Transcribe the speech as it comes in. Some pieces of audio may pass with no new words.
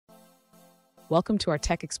Welcome to our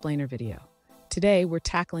Tech Explainer video. Today, we're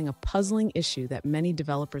tackling a puzzling issue that many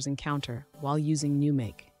developers encounter while using GNU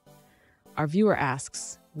Make. Our viewer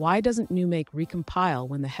asks, why doesn't GNU Make recompile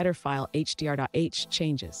when the header file hdr.h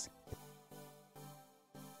changes?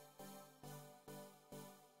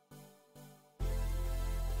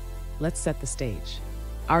 Let's set the stage.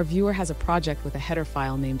 Our viewer has a project with a header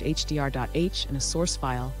file named hdr.h and a source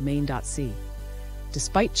file, main.c.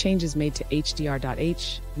 Despite changes made to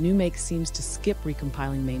hdr.h, GNU Make seems to skip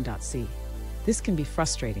recompiling main.c. This can be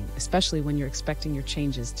frustrating, especially when you're expecting your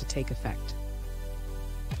changes to take effect.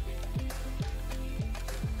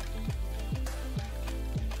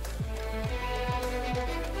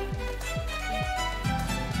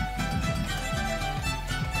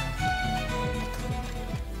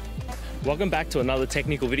 Welcome back to another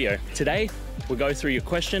technical video. Today, we'll go through your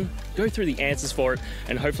question, go through the answers for it,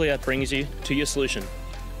 and hopefully that brings you to your solution.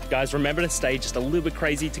 Guys, remember to stay just a little bit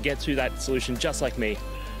crazy to get to that solution just like me.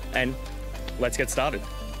 And let's get started.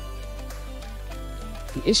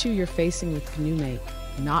 The issue you're facing with GNU Make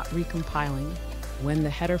not recompiling when the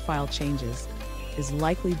header file changes is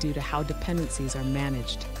likely due to how dependencies are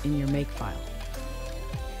managed in your Makefile.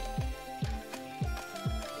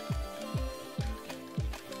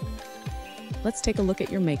 Let's take a look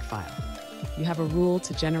at your Makefile. You have a rule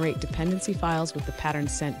to generate dependency files with the pattern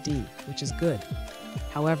sent_d, which is good.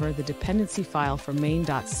 However, the dependency file for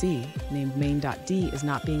main.c, named main.d, is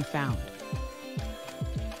not being found.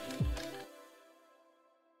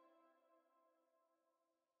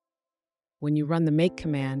 When you run the make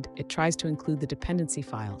command, it tries to include the dependency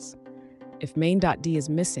files. If main.d is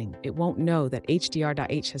missing, it won't know that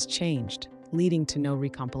hdr.h has changed, leading to no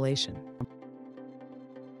recompilation.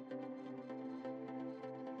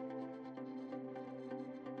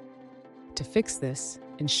 To fix this,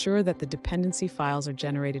 ensure that the dependency files are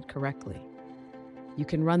generated correctly. You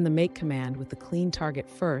can run the make command with the clean target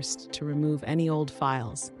first to remove any old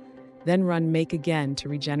files, then run make again to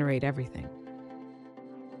regenerate everything.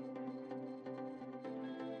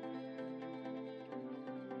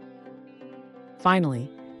 Finally,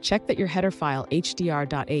 check that your header file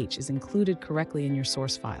hdr.h is included correctly in your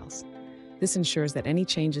source files. This ensures that any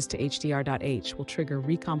changes to hdr.h will trigger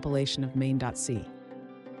recompilation of main.c.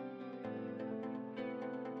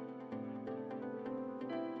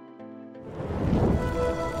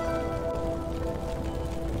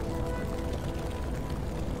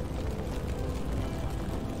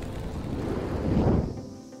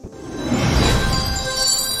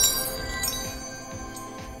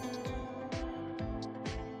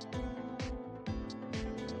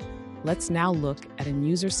 Let's now look at a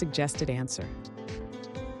user-suggested answer.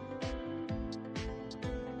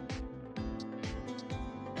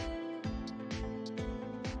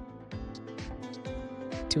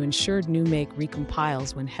 To ensure GNU Make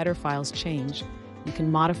recompiles when header files change, you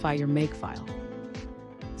can modify your Makefile.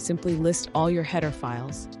 Simply list all your header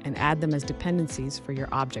files and add them as dependencies for your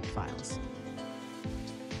object files.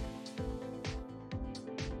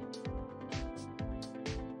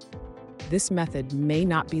 This method may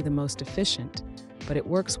not be the most efficient, but it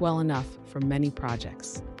works well enough for many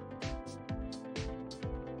projects.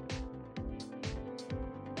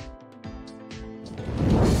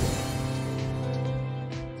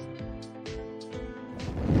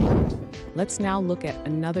 Let's now look at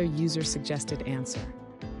another user-suggested answer.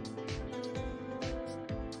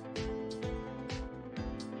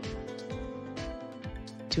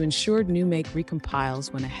 To ensure GNU Make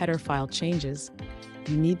recompiles when a header file changes,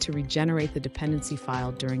 you need to regenerate the dependency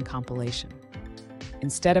file during compilation.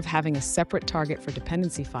 Instead of having a separate target for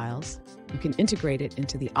dependency files, you can integrate it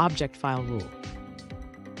into the object file rule.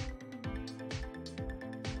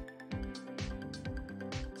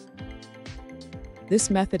 This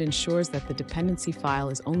method ensures that the dependency file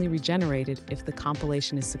is only regenerated if the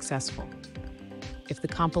compilation is successful. If the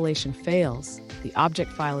compilation fails, the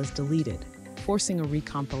object file is deleted, forcing a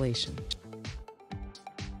recompilation.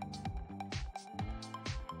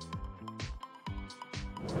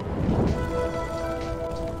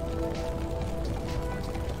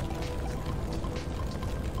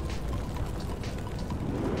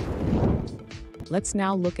 Let's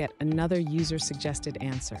now look at another user-suggested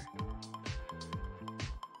answer.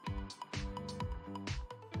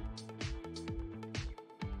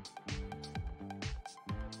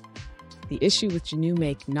 The issue with GNU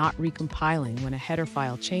Make not recompiling when a header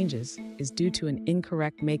file changes is due to an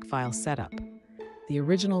incorrect Makefile setup. The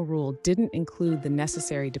original rule didn't include the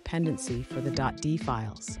necessary dependency for the .d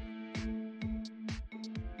files.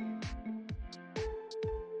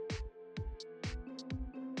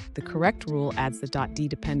 The correct rule adds the .d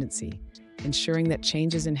dependency, ensuring that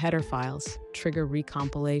changes in header files trigger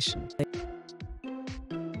recompilation.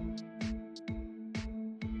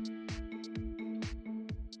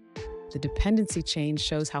 The dependency chain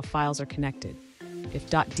shows how files are connected. If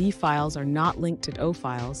 .d files are not linked to O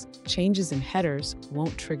files, changes in headers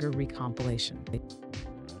won't trigger recompilation.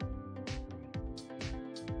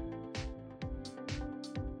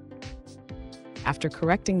 After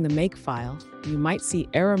correcting the Makefile, you might see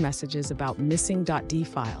error messages about missing .d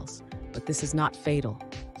files, but this is not fatal.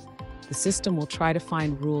 The system will try to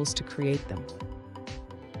find rules to create them.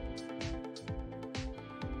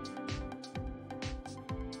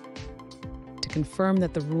 To confirm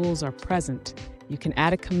that the rules are present, you can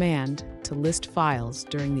add a command to list files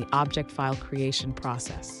during the object file creation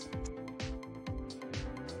process.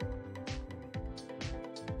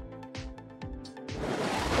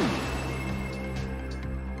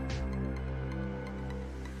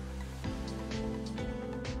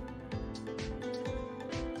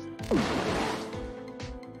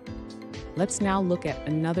 Let's now look at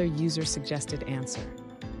another user-suggested answer.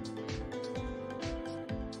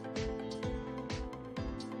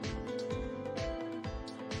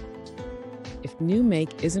 If GNU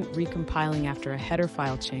Make isn't recompiling after a header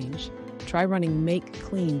file change, try running make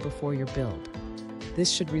clean before your build. This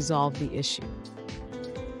should resolve the issue.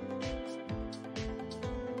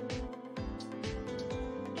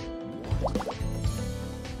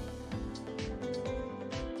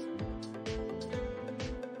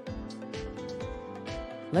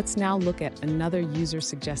 Let's now look at another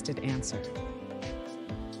user-suggested answer.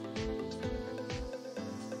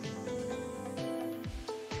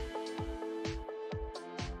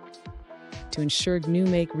 To ensure GNU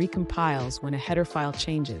Make recompiles when a header file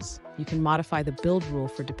changes, you can modify the build rule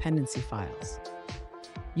for dependency files.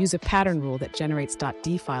 Use a pattern rule that generates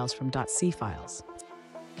 .d files from .c files.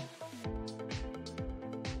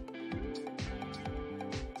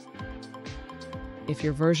 If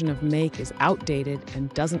your version of Make is outdated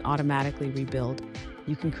and doesn't automatically rebuild,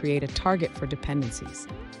 you can create a target for dependencies.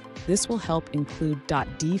 This will help include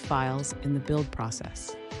 .d files in the build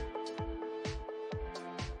process.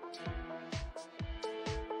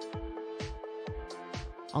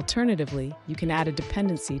 Alternatively, you can add a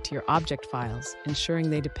dependency to your object files, ensuring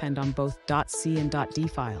they depend on both .c and .d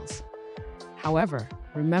files. However,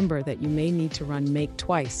 remember that you may need to run Make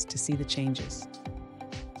twice to see the changes.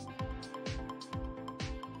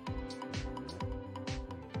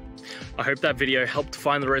 I hope that video helped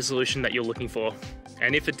find the resolution that you're looking for.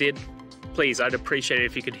 And if it did, please, I'd appreciate it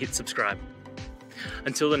if you could hit subscribe.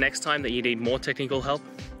 Until the next time that you need more technical help,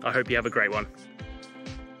 I hope you have a great one.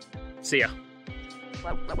 See ya.